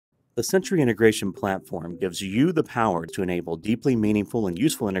The Sentry Integration Platform gives you the power to enable deeply meaningful and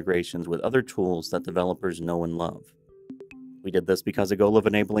useful integrations with other tools that developers know and love. We did this because the goal of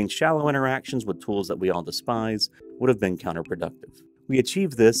enabling shallow interactions with tools that we all despise would have been counterproductive. We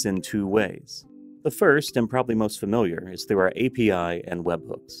achieve this in two ways. The first, and probably most familiar, is through our API and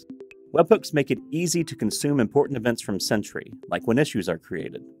webhooks. Webhooks make it easy to consume important events from Sentry, like when issues are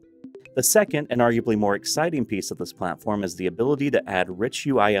created. The second, and arguably more exciting piece of this platform is the ability to add rich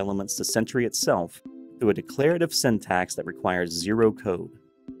UI elements to Sentry itself through a declarative syntax that requires zero code.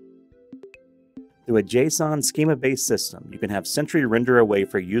 Through a JSON-Schema-based system, you can have Sentry render a way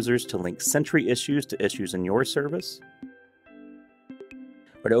for users to link Sentry issues to issues in your service,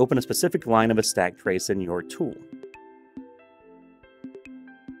 or to open a specific line of a stack trace in your tool.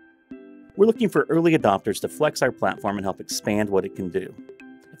 We're looking for early adopters to flex our platform and help expand what it can do.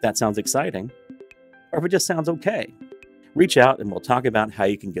 If that sounds exciting, or if it just sounds okay, reach out and we'll talk about how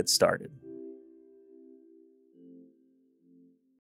you can get started.